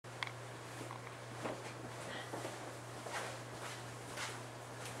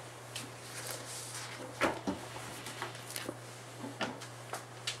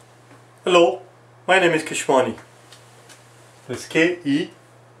Hello, my name is Keshwani. That's K-E-S-H-W-A-N-I,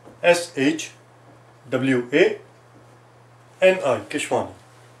 Keshwani.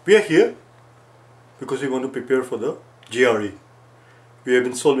 We are here because we want to prepare for the GRE. We have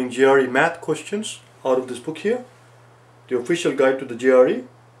been solving GRE math questions out of this book here, the official guide to the GRE,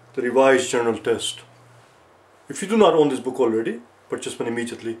 the revised general test. If you do not own this book already, purchase one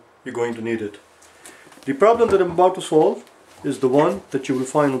immediately. You're going to need it. The problem that I'm about to solve is the one that you will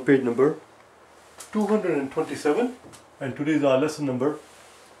find on page number 227, and today is our lesson number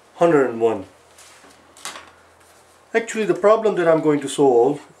 101. Actually, the problem that I'm going to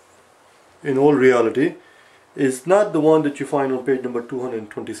solve in all reality is not the one that you find on page number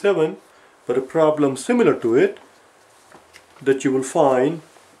 227, but a problem similar to it that you will find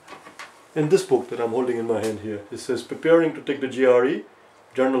in this book that I'm holding in my hand here. It says Preparing to Take the GRE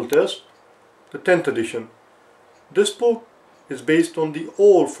General Test, the 10th edition. This book is based on the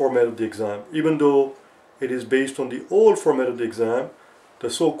old format of the exam. Even though it is based on the old format of the exam, the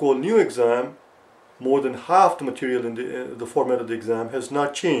so-called new exam, more than half the material in the format of the exam has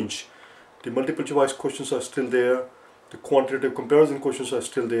not changed. The multiple choice questions are still there, the quantitative comparison questions are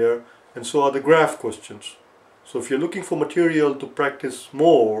still there, and so are the graph questions. So if you're looking for material to practice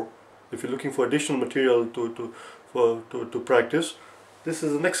more, if you're looking for additional material to practice, this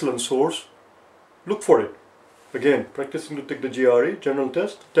is an excellent source. Look for it. Again, Practicing to Take the GRE General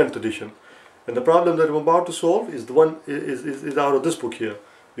Test, 10th edition. And the problem that I'm about to solve is the one is out of this book here.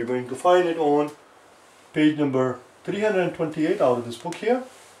 You're going to find it on page number 328 out of this book here,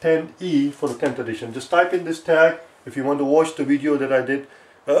 10E for the 10th edition. Just type in this tag if you want to watch the video that I did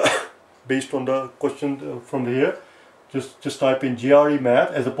based on the question from here. Just type in GRE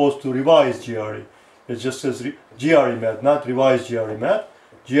Math as opposed to Revised GRE. It just says GRE Math, not Revised GRE Math.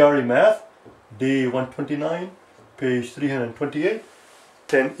 GRE Math, day 129, page 328,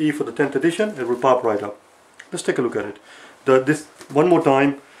 10E for the 10th edition. It will pop right up. Let's take a look at it. This one more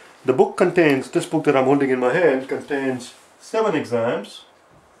time. The book contains, this book that I'm holding in my hand contains 7 exams.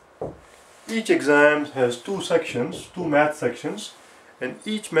 Each exam has 2 sections, 2 math sections, and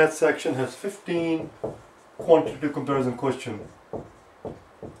each math section has 15 quantitative comparison questions.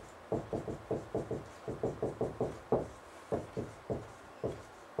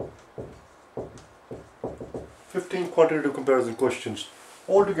 Quantitative comparison questions.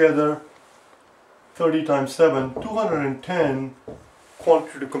 Altogether, 30 times 7, 210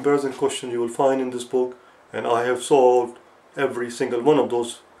 quantitative comparison questions you will find in this book, and I have solved every single one of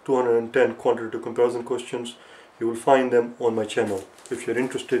those 210 quantitative comparison questions. You will find them on my channel if you're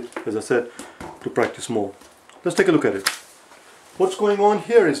interested, as I said, to practice more. Let's take a look at it. What's going on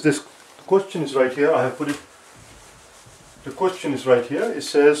here is this. The question is right here. I have put it. The question is right here. It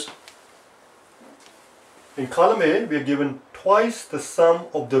says, in column A, we are given twice the sum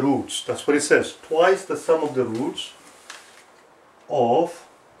of the roots. That's what it says. Twice the sum of the roots of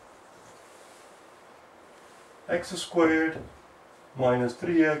x squared minus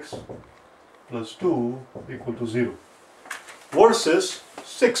 3x plus 2 equal to 0. Versus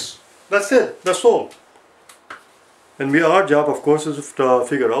 6. That's it. That's all. And our job, of course, is to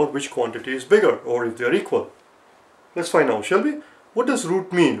figure out which quantity is bigger or if they are equal. Let's find out, shall we? What does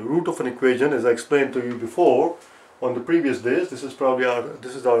root mean? Root of an equation, as I explained to you before on the previous days. This is probably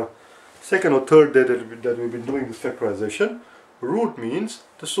our second or third day that we've been doing this factorization. Root means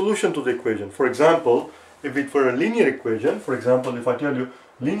the solution to the equation. For example, if it were a linear equation, for example, if I tell you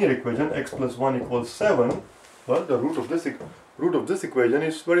linear equation x plus 1 equals 7, well, the root of this equation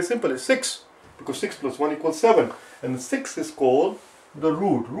is very simple. It's 6, because 6 plus 1 equals 7, and 6 is called the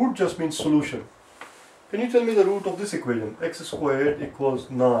root. Root just means solution. Can you tell me the root of this equation? X squared equals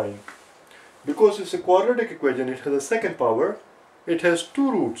 9. Because it's a quadratic equation, it has a second power. It has 2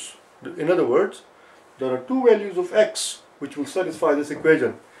 roots. In other words, there are 2 values of x which will satisfy this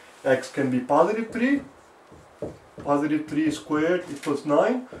equation. X can be positive 3. Positive 3 squared equals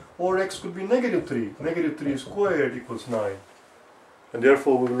 9. Or x could be negative 3. Negative 3 squared equals 9. And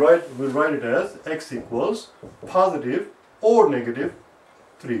therefore we'll write it as x equals positive or negative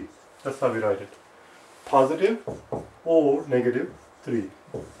 3. That's how we write it. Positive or negative 3.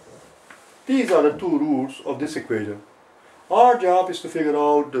 These are the 2 roots of this equation. Our job is to figure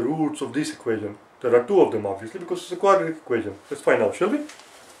out the roots of this equation. There are 2 of them, obviously, because it's a quadratic equation. Let's find out, shall we?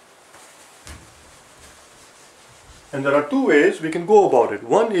 And there are 2 ways we can go about it.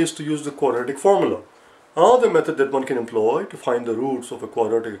 One is to use the quadratic formula. Another method that one can employ to find the roots of a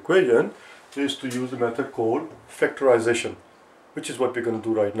quadratic equation is to use the method called factorization, which is what we're going to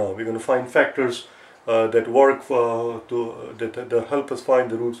do right now. We're going to find factors that work that help us find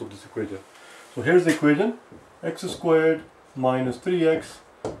the roots of this equation. So here's the equation: x squared minus 3x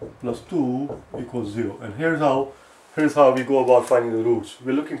plus 2 equals 0. And here's how we go about finding the roots.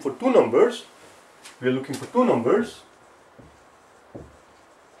 We're looking for two numbers. We're looking for two numbers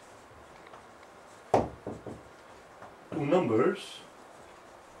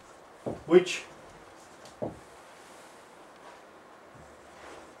which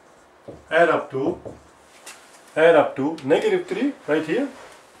add up to negative 3 right here.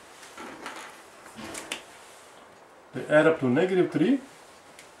 They add up to negative 3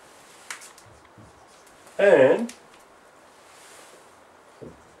 and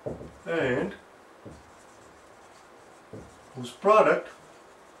whose product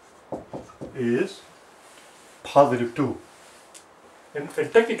is positive 2. And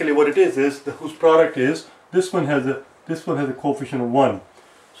technically what it is whose product is, this one has a coefficient of 1.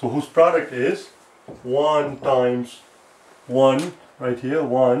 So whose product is 1 times 1 right here,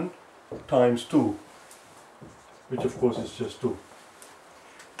 1 times 2, which of course is just 2.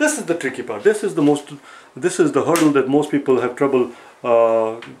 This is the tricky part. This is the hurdle that most people have trouble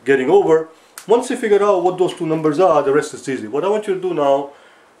getting over. Once you figure out what those two numbers are, the rest is easy. What I want you to do now,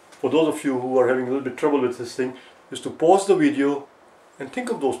 for those of you who are having a little bit trouble with this thing, is to pause the video and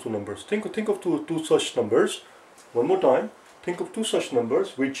think of those two numbers. Think of two such numbers. One more time. Think of two such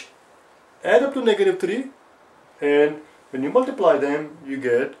numbers which add up to negative 3, and when you multiply them, you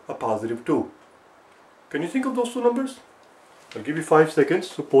get a positive 2. Can you think of those two numbers? I'll give you 5 seconds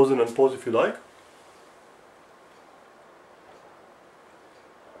to pause and unpause if you like.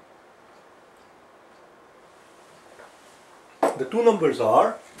 The two numbers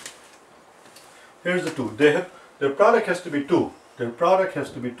are, here's the two. Their product has to be 2. Their product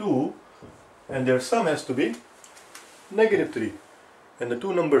has to be 2, and their sum has to be negative 3. And the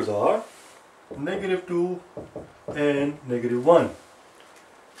two numbers are negative 2 and negative 1.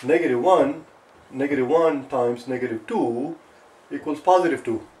 Negative 1 times negative 2 equals positive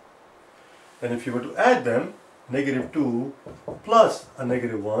 2. And if you were to add them, negative 2 plus a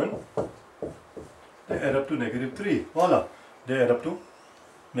negative 1, they add up to negative 3. Voila! They add up to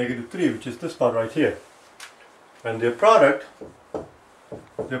negative 3, which is this part right here. And their product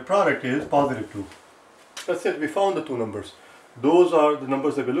is positive 2. That's it, we found the two numbers. Those are the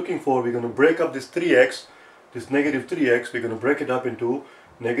numbers that we're looking for. We're going to break up this 3x, this negative 3x, we're going to break it up into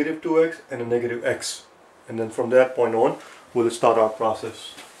negative 2x and a negative x. And then from that point on, we'll start our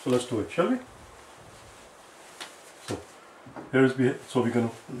process. So let's do it, shall we? So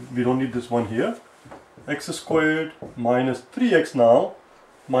we don't need this one here. X squared minus 3x now,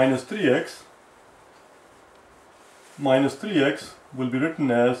 minus 3x will be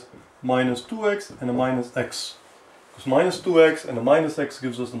written as minus 2x and a minus x. Because minus 2x and a minus x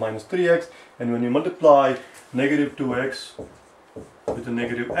gives us the minus 3x, and when you multiply negative 2x with a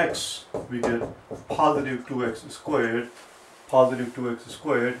negative x, we get positive 2x squared,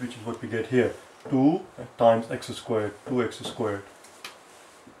 which is what we get here. 2 times x squared, 2x squared.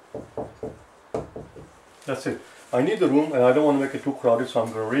 That's it. I need the room and I don't want to make it too crowded, so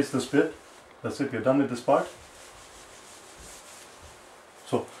I'm going to erase this bit. That's it, we're done with this part.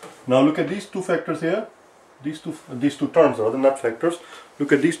 So now look at these two factors here. These two terms, rather, not factors.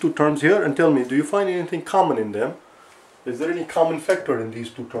 Look at these two terms here and tell me, do you find anything common in them? Is there any common factor in these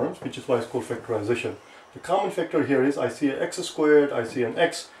two terms, which is why it's called factorization? The common factor here is, I see an x squared, I see an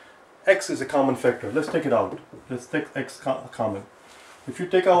x. X is a common factor. Let's take it out. Let's take x common. If you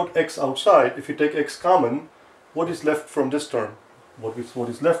take out x outside, if you take x common, what is left from this term? What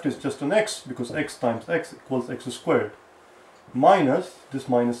is left is just an x, because x times x equals x squared. Minus, this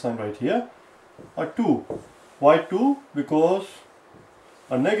minus sign right here, a 2. Why 2? Because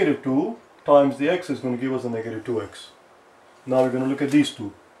a negative 2 times the x is going to give us a negative 2x. Now we're going to look at these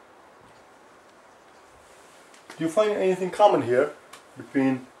two. Do you find anything common here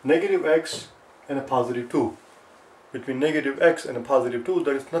between negative x and a positive 2? Between negative x and a positive 2,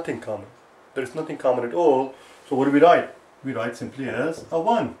 there is nothing common. There is nothing common at all. So what do we write? We write simply as a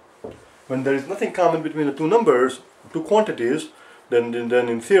 1. When there is nothing common between the two numbers, two quantities, then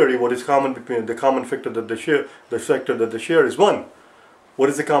in theory, what is common between the common factor that they share, the factor that they share is 1. What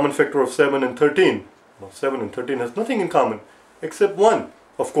is the common factor of 7 and 13? Well, 7 and 13 has nothing in common except 1.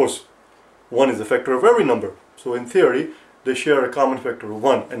 Of course, 1 is the factor of every number. So in theory, they share a common factor of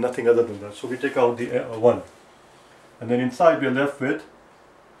 1 and nothing other than that. So we take out the 1. And then inside we are left with,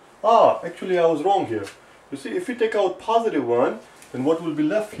 actually I was wrong here. You see, if we take out positive 1, then what will be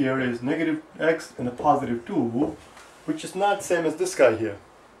left here is negative x and a positive 2, which is not same as this guy here.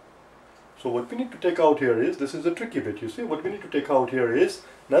 So what we need to take out here is, this is a tricky bit, you see, what we need to take out here is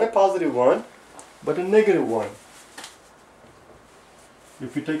not a positive 1, but a negative 1.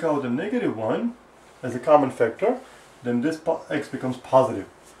 If we take out the negative 1 as a common factor, then this x becomes positive.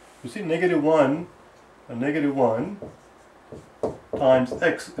 You see, negative 1 times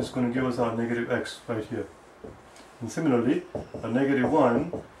x is going to give us our negative x right here. And similarly, a negative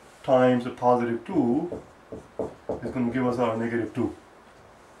 1 times a positive 2 is going to give us our negative 2.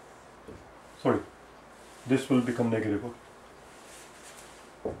 Sorry, this will become negative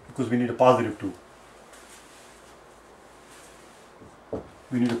because we need a positive 2.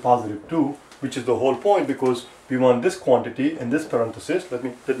 We need a positive 2, which is the whole point, because we want this quantity in this parenthesis. Let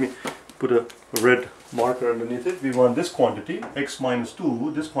me put a red marker underneath it. We want this quantity, x minus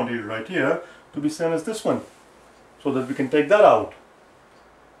 2, this quantity right here, to be same as this one, so that we can take that out.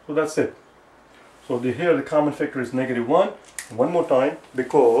 So that's it. So here the common factor is negative 1. One more time,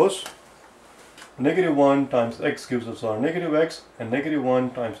 because negative 1 times x gives us our negative x, and negative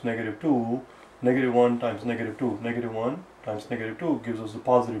 1 times negative 2, negative 1 times negative 2, negative 1 times negative 2 gives us the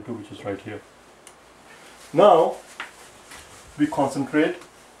positive 2, which is right here. Now we concentrate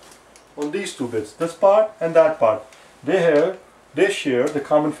on these two bits, this part and that part. They share the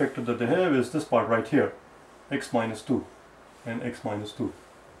common factor that they have is this part right here, x minus 2 and x minus 2.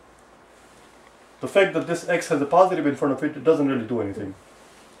 The fact that this x has a positive in front of it, it doesn't really do anything.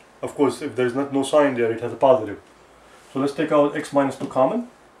 Of course, if there's no sign there, it has a positive. So let's take out x minus 2 common.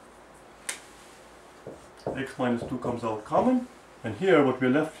 X minus 2 comes out common, and here what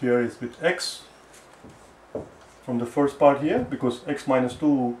we're left here is with x from the first part here, because x minus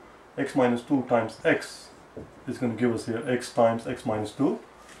 2 times x is going to give us here x times x minus 2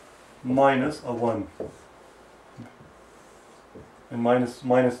 minus a 1, and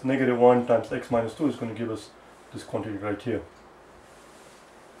minus negative 1 times x minus 2 is going to give us this quantity right here.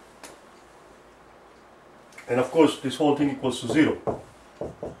 And of course this whole thing equals to 0.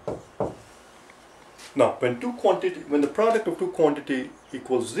 Now, when the product of two quantity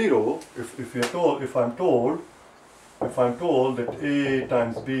equals 0, if I'm told that a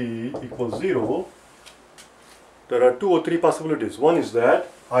times b equals 0, there are 2 or 3 possibilities. One is that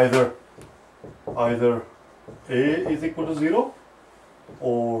either a is equal to 0,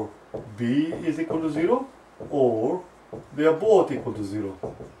 or b is equal to 0, or they are both equal to 0.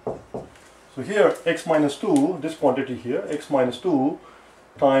 So here x minus 2, this quantity here, x minus 2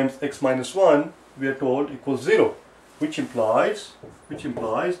 times x minus 1, we are told equals 0, which implies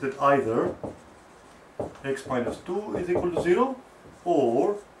that either x minus 2 is equal to 0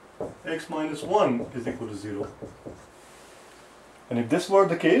 or x minus 1 is equal to 0. And if this were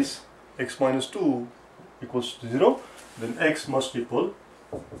the case, x minus 2 equals to 0, then x must equal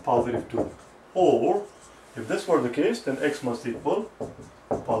positive 2. Or if this were the case, then x must equal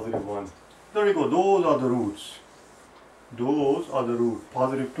positive 1. There you go, those are the roots. Those are the roots,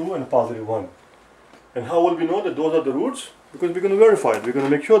 positive 2 and positive 1. And how will we know that those are the roots? Because we're going to verify it. We're going to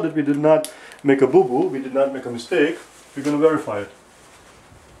make sure that we did not make a boo-boo, we did not make a mistake. We're going to verify it.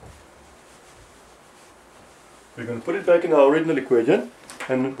 We're going to put it back in our original equation,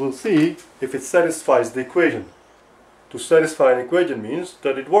 and we'll see if it satisfies the equation. To satisfy an equation means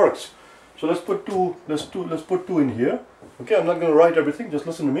that it works. So let's put 2 in here. Okay, I'm not going to write everything, just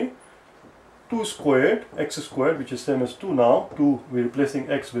listen to me. 2 squared, x squared, which is same as 2 now. 2, we're replacing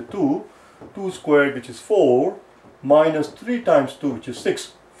x with 2. 2 squared, which is 4, minus 3 times 2, which is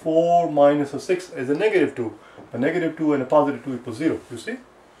 6. 4 minus a 6 is a negative 2. A negative 2 and a positive 2 equals 0, you see?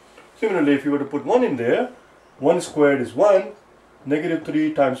 Similarly, if you were to put 1 in there, 1 squared is 1, negative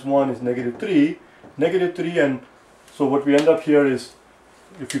 3 times 1 is negative 3, negative 3, and so what we end up here is,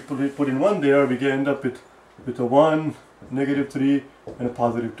 if you put in 1 there, we end up with a 1, negative 3, and a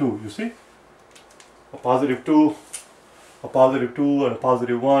positive 2, you see? A positive 2, and a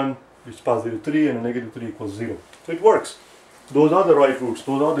positive 1, which is positive 3, and a negative 3 equals 0. So it works. Those are the right roots.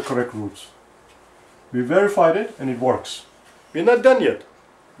 Those are the correct roots. We verified it and it works. We're not done yet.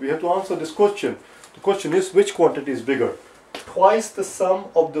 We have to answer this question. The question is, which quantity is bigger? Twice the sum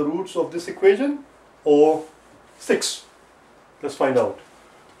of the roots of this equation, or 6? Let's find out.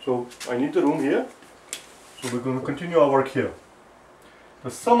 So I need the room here. So we're going to continue our work here.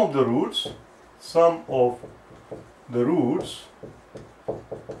 The sum of the roots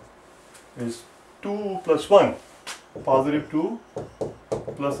is 2 plus 1, positive 2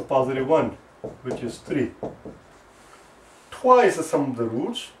 plus a positive 1, which is 3. Twice the sum of the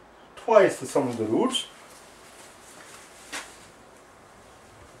roots, twice the sum of the roots,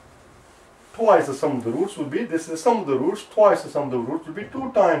 twice the sum of the roots will be, this is the sum of the roots, twice the sum of the roots will be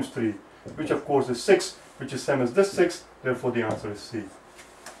 2 times 3, which of course is 6, which is same as this 6, therefore the answer is C.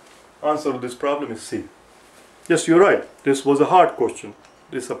 Answer to this problem is C. Yes, you're right, this was a hard question.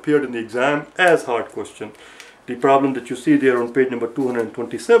 This appeared in the exam as hard question. The problem that you see there on page number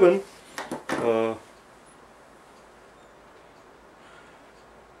 227,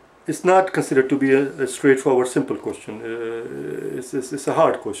 it's not considered to be a straightforward simple question. It's a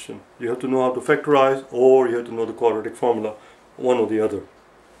hard question. You have to know how to factorize, or you have to know the quadratic formula, one or the other.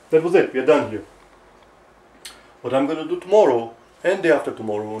 That was it. We are done here. What I'm going to do tomorrow and day after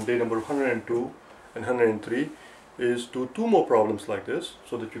tomorrow, on day number 102 and 103, is do 2 more problems like this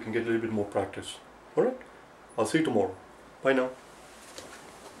so that you can get a little bit more practice. Alright? I'll see you tomorrow. Bye now.